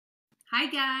Hi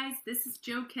guys, this is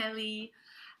Joe Kelly.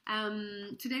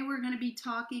 Today we're going to be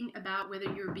talking about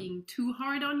whether you're being too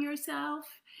hard on yourself,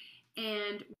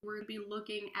 and we're going to be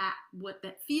looking at what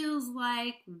that feels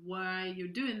like, why you're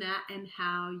doing that, and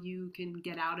how you can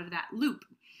get out of that loop.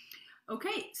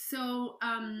 Okay, so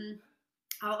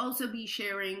I'll also be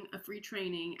sharing a free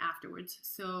training afterwards,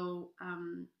 so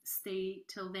stay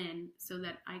till then so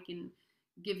that I can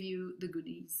give you the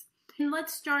goodies. And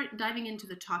let's start diving into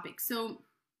the topic. So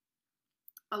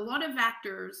a lot of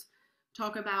actors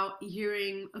talk about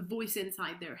hearing a voice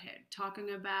inside their head, talk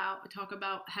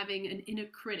about having an inner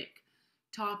critic,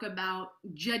 talk about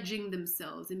judging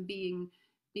themselves and being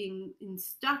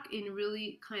stuck in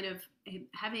really kind of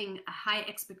having a high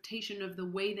expectation of the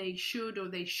way they should or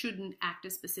they shouldn't act a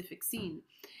specific scene.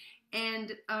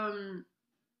 And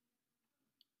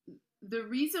the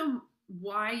reason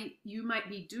why you might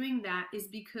be doing that is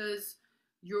because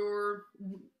you're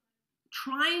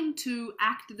trying to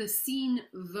act the scene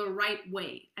the right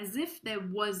way, as if there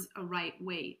was a right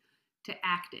way to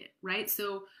act it, right?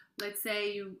 So let's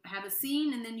say you have a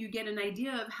scene and then you get an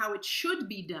idea of how it should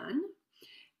be done,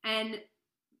 and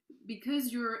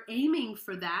because you're aiming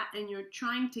for that and you're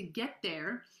trying to get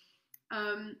there,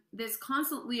 there's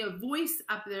constantly a voice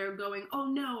up there going, oh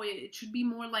no, it should be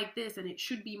more like this and it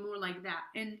should be more like that.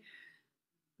 And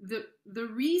the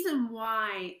reason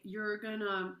why you're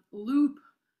gonna loop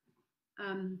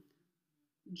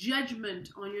judgment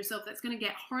on yourself that's going to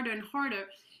get harder and harder,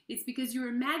 it's because you're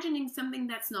imagining something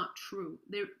that's not true.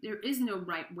 There is no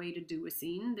right way to do a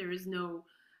scene. There is no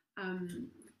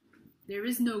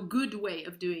good way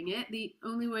of doing it. The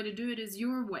only way to do it is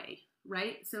your way,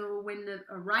 right? So when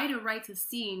a writer writes a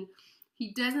scene,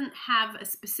 he doesn't have a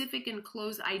specific and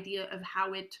close idea of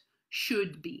how it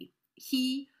should be.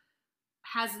 He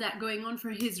has that going on for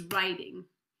his writing.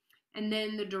 And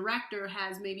then the director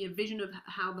has maybe a vision of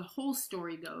how the whole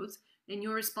story goes, and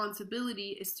your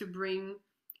responsibility is to bring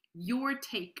your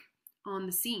take on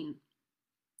the scene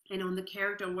and on the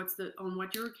character, on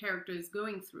what your character is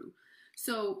going through.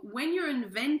 So when you're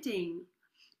inventing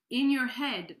in your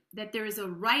head that there is a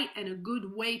right and a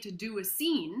good way to do a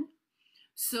scene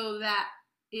so that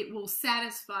it will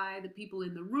satisfy the people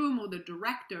in the room or the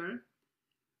director,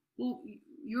 well,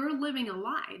 you're living a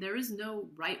lie. There is no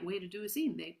right way to do a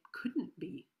scene. They couldn't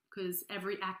be, because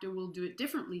every actor will do it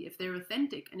differently. If they're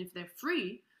authentic and if they're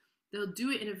free, they'll do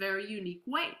it in a very unique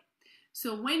way.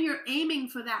 So when you're aiming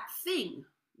for that thing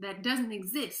that doesn't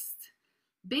exist,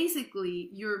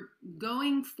 basically you're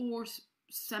going for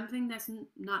something that's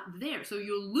not there. So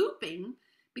you're looping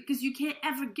because you can't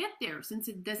ever get there since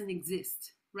it doesn't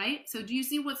exist, right? So do you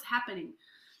see what's happening?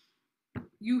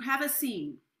 You have a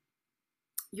scene.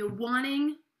 You're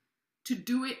wanting to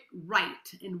do it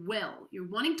right and well. You're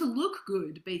wanting to look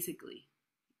good, basically,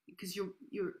 because you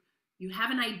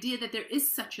have an idea that there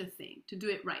is such a thing, to do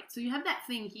it right. So you have that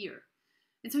thing here.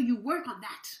 And so you work on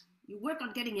that. You work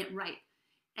on getting it right.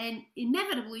 And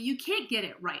inevitably, you can't get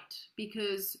it right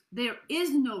because there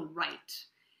is no right.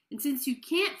 And since you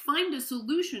can't find a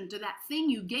solution to that thing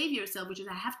you gave yourself, which is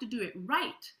I have to do it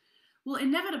right, well,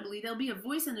 inevitably, there'll be a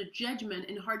voice and a judgment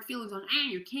and hard feelings on,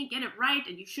 you can't get it right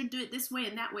and you should do it this way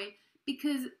and that way,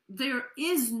 because there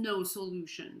is no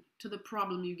solution to the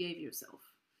problem you gave yourself.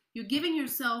 You're giving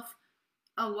yourself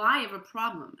a lie of a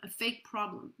problem, a fake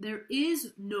problem. There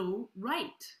is no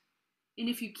right. And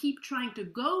if you keep trying to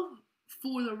go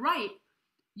for the right,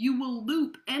 you will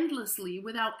loop endlessly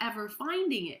without ever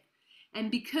finding it. And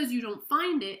because you don't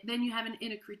find it, then you have an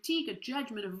inner critique, a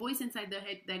judgment, a voice inside the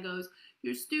head that goes,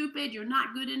 you're stupid, you're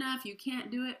not good enough, you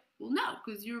can't do it. Well, no,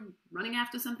 because you're running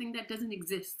after something that doesn't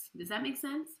exist. Does that make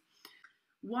sense?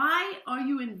 Why are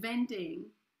you inventing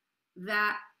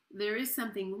that there is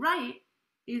something right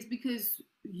is because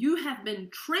you have been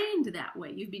trained that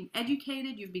way. You've been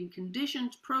educated, you've been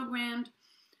conditioned, programmed,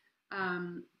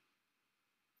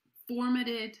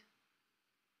 formatted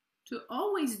to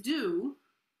always do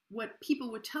what people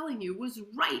were telling you was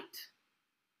right.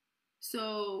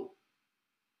 So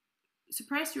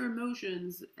suppress your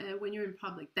emotions when you're in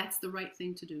public. That's the right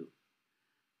thing to do.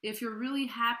 If you're really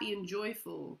happy and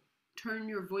joyful, turn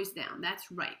your voice down.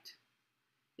 That's right.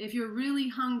 If you're really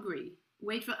hungry,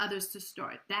 wait for others to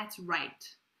start. That's right.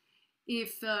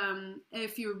 If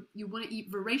you want to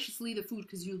eat voraciously the food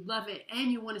because you love it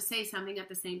and you want to say something at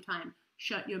the same time,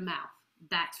 shut your mouth.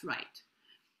 That's right.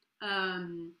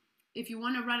 If you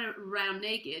want to run around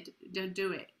naked, don't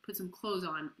do it. Put some clothes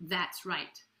on. That's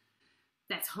right.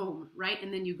 That's home, right?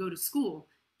 And then you go to school.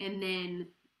 And then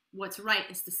what's right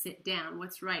is to sit down.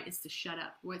 What's right is to shut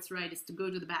up. What's right is to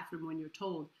go to the bathroom when you're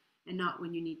told and not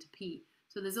when you need to pee.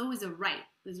 So there's always a right.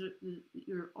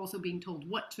 You're also being told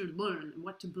what to learn and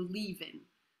what to believe in.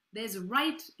 There's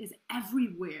right is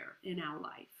everywhere in our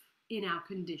life, in our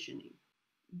conditioning.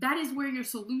 That is where your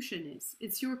solution is.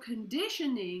 It's your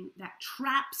conditioning that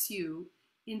traps you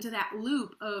into that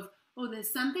loop of, oh,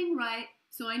 there's something right,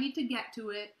 so I need to get to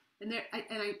it. And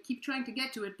I keep trying to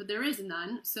get to it, but there is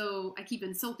none. So I keep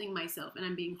insulting myself, and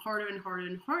I'm being harder and harder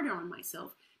and harder on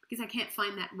myself because I can't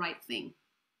find that right thing.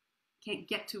 Can't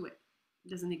get to it. It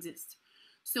doesn't exist.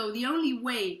 So the only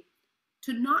way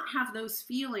to not have those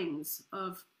feelings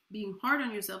of being hard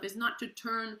on yourself is not to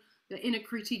turn the inner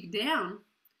critique down,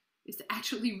 is to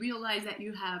actually realize that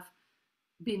you have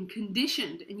been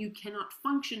conditioned and you cannot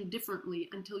function differently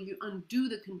until you undo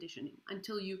the conditioning,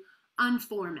 until you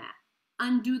unformat,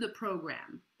 undo the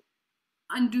program,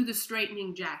 undo the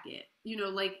straightening jacket, you know,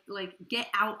 like get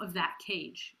out of that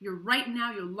cage. Right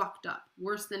now you're locked up,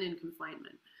 worse than in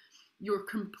confinement. You're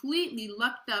completely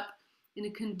locked up in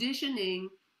a conditioning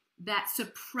that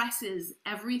suppresses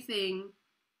everything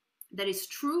that is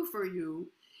true for you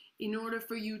in order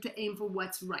for you to aim for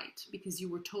what's right, because you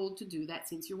were told to do that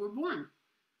since you were born.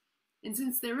 And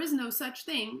since there is no such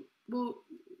thing, well,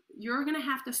 you're going to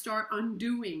have to start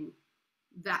undoing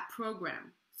that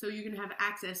program so you can have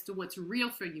access to what's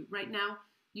real for you. Right now,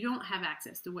 you don't have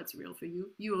access to what's real for you.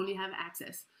 You only have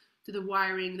access to the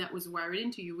wiring that was wired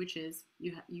into you, which is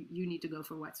you need to go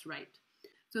for what's right.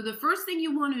 So the first thing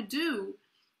you want to do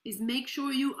is make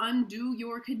sure you undo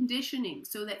your conditioning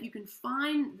so that you can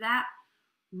find that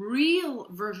real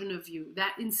version of you,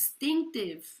 that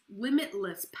instinctive,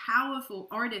 limitless, powerful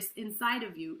artist inside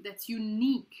of you that's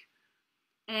unique.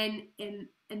 And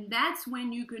that's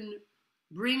when you can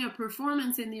bring a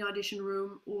performance in the audition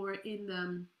room or in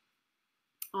the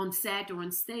on set or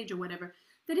on stage or whatever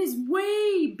that is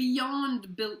way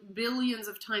beyond billions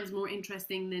of times more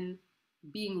interesting than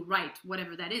being right,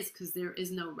 whatever that is, because there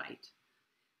is no right.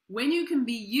 When you can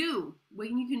be you,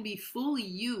 when you can be fully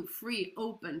you, free,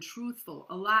 open, truthful,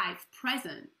 alive,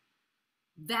 present,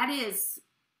 that is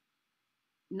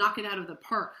knock it out of the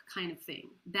park kind of thing.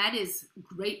 That is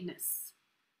greatness.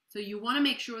 So you want to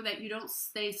make sure that you don't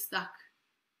stay stuck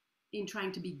in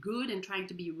trying to be good and trying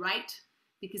to be right,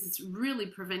 because it's really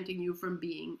preventing you from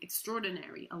being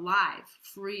extraordinary, alive,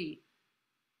 free,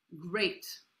 great,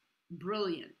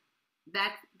 brilliant.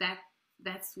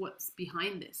 That's what's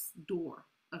behind this door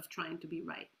of trying to be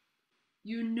right.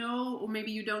 You know, or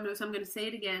maybe you don't know, so I'm going to say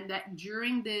it again, that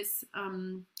during this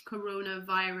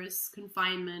coronavirus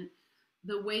confinement,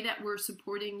 the way that we're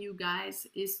supporting you guys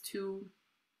is to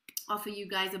offer you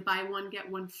guys a buy one, get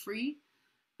one free.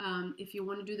 If you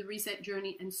want to do the reset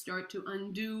journey and start to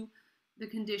undo the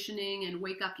conditioning and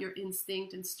wake up your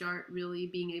instinct and start really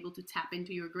being able to tap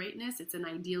into your greatness, it's an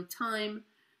ideal time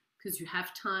because you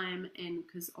have time and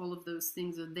because all of those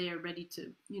things are there ready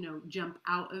to, you know, jump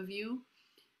out of you.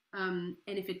 And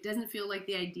if it doesn't feel like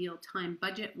the ideal time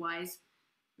budget-wise,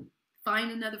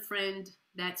 find another friend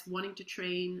that's wanting to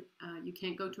train. You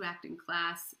can't go to acting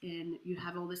class and you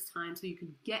have all this time, so you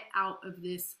can get out of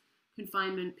this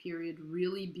confinement period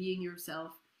really being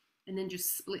yourself and then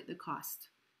just split the cost.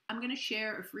 I'm going to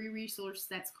share a free resource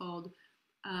that's called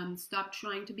Stop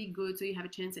Trying to Be Good So You Have a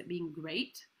Chance at Being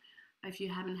Great. If you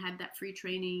haven't had that free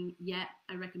training yet,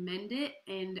 I recommend it,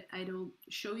 and it'll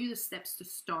show you the steps to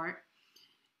start.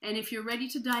 And if you're ready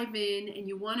to dive in and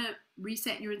you want to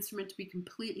reset your instrument to be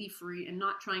completely free and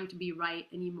not trying to be right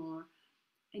anymore,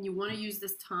 and you want to use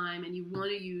this time and you want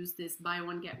to use this buy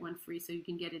one, get one free so you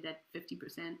can get it at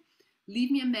 50%,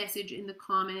 leave me a message in the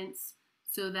comments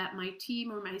so that my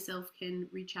team or myself can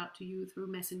reach out to you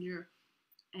through Messenger,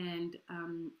 and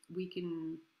we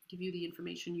can give you the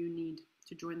information you need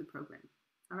to join the program.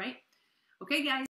 All right? Okay, guys.